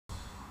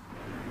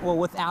Well,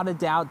 without a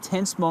doubt,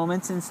 tense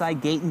moments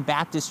inside Gayton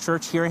Baptist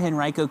Church here in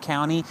Henrico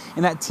County.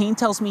 And that teen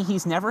tells me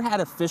he's never had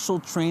official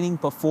training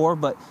before,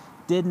 but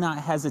did not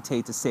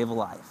hesitate to save a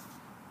life.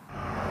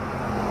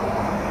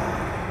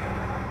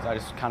 I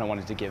just kind of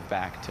wanted to give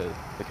back to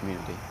the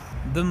community.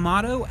 The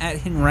motto at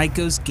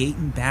Henrico's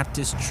Gayton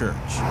Baptist Church: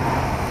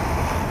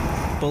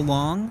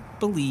 belong,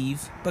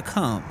 believe,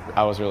 become.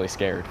 I was really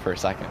scared for a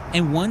second.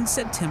 And one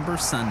September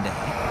Sunday,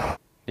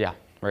 yeah,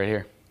 right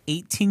here,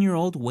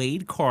 18-year-old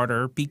Wade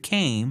Carter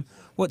became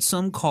what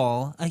some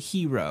call a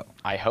hero.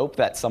 I hope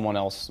that someone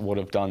else would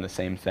have done the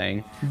same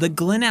thing. The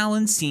Glen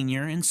Allen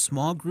senior and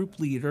small group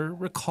leader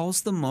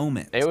recalls the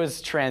moment. It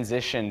was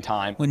transition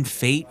time. When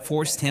fate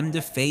forced him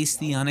to face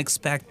the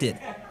unexpected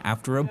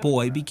after a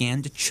boy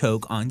began to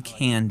choke on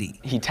candy.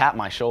 He tapped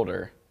my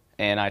shoulder,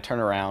 and I turn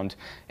around,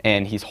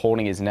 and he's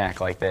holding his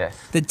neck like this.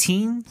 The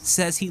teen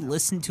says he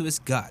listened to his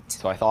gut.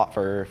 So I thought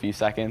for a few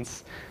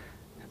seconds,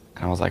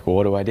 and I was like, well,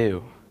 what do I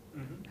do?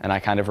 And I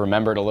kind of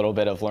remembered a little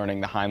bit of learning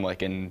the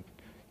Heimlich in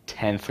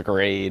 10th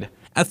grade.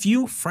 A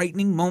few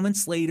frightening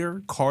moments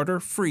later,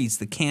 Carter frees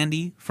the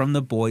candy from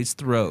the boy's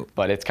throat.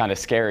 But it's kind of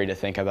scary to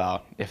think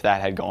about if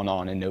that had gone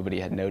on and nobody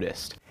had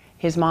noticed.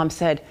 His mom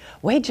said,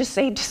 Wade just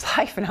saved his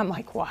life. And I'm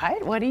like,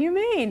 what? What do you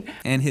mean?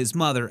 And his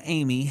mother,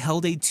 Amy,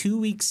 held a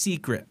 2-week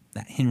secret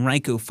that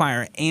Henrico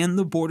Fire and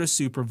the Board of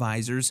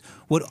Supervisors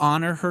would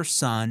honor her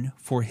son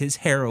for his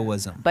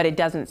heroism. But it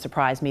doesn't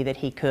surprise me that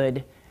he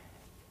could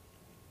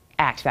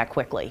act that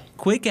quickly.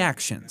 Quick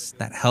actions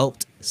that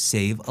helped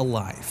save a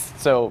life.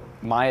 So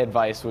my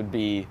advice would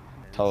be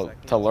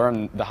to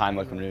learn the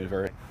Heimlich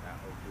maneuver.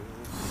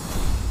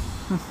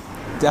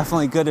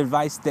 Definitely good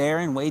advice there,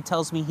 and Wade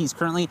tells me he's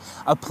currently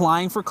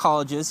applying for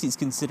colleges. He's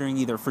considering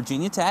either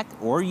Virginia Tech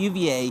or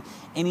UVA,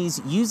 and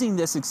he's using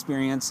this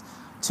experience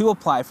to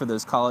apply for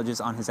those colleges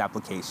on his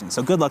application.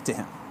 So good luck to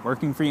him.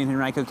 Working for you in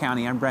Henrico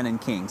County, I'm Brennan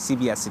King,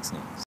 CBS 6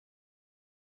 News.